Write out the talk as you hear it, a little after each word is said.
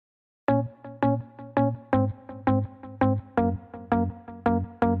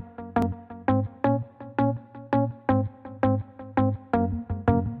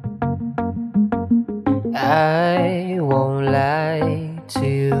I won't lie to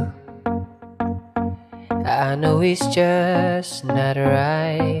you. I know it's just not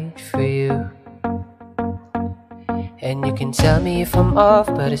right for you. And you can tell me if I'm off,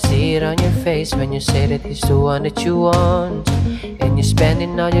 but I see it on your face when you say that he's the one that you want. And you're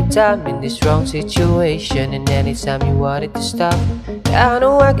spending all your time in this wrong situation, and anytime you want it to stop, I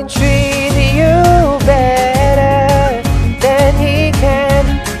know I can treat you better than he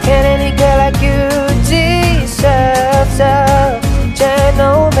can. And any girl like you deserves a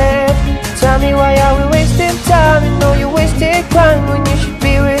gentleman. Tell me, why are we wasting time? You know you wasted crying when you should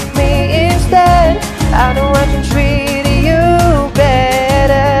be with me instead. I know I can treat you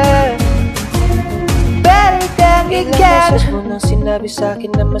better, better than he can. Ilang beses mo nang sinabi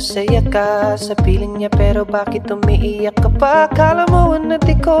sa'kin na masaya ka sa piling niya, pero bakit umiiyak ka pa? Akala mo na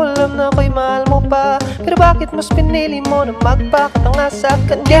di ko alam na ako'y mahal mo pa, pero bakit mas pinili mo na magpakatanga sa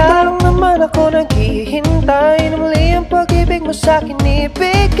kanya? Dito lang naman ako naghihintay na muli ang pag-ibig mo sa'kin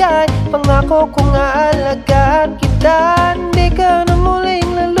ibigay. Pangako kong aalagaan kita, hindi ka na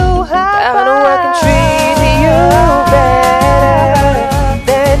muling laluha pa. I know I can treat you better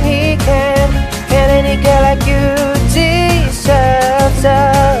than he can. And any girl like you deserves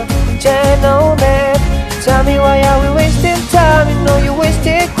a gentleman. Tell me, why are we wasting time? You know you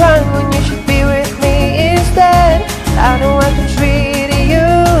wasted crying when you should be with me instead. I know I can treat you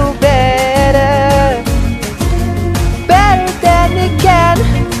better, better than he can,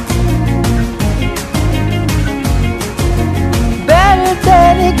 better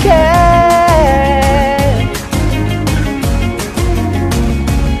than he can.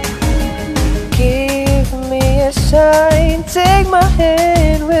 Give me a sign, take my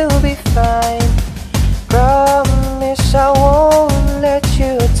hand, we'll be fine. Promise I won't let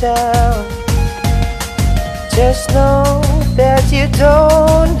you down. Just know that you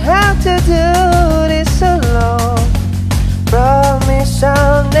don't have to do this alone. Promise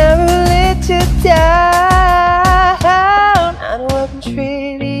I'll never let you down. I know I can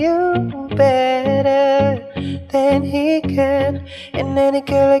treat you better than he can. And any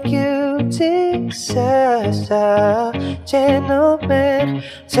girl like you deserves a gentleman.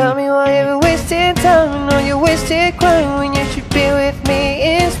 Tell me, why are we wasting time? You know you wasted crying when you should be with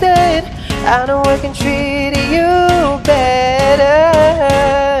me instead. I know I can treat you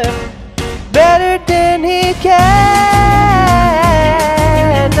better, better than he can.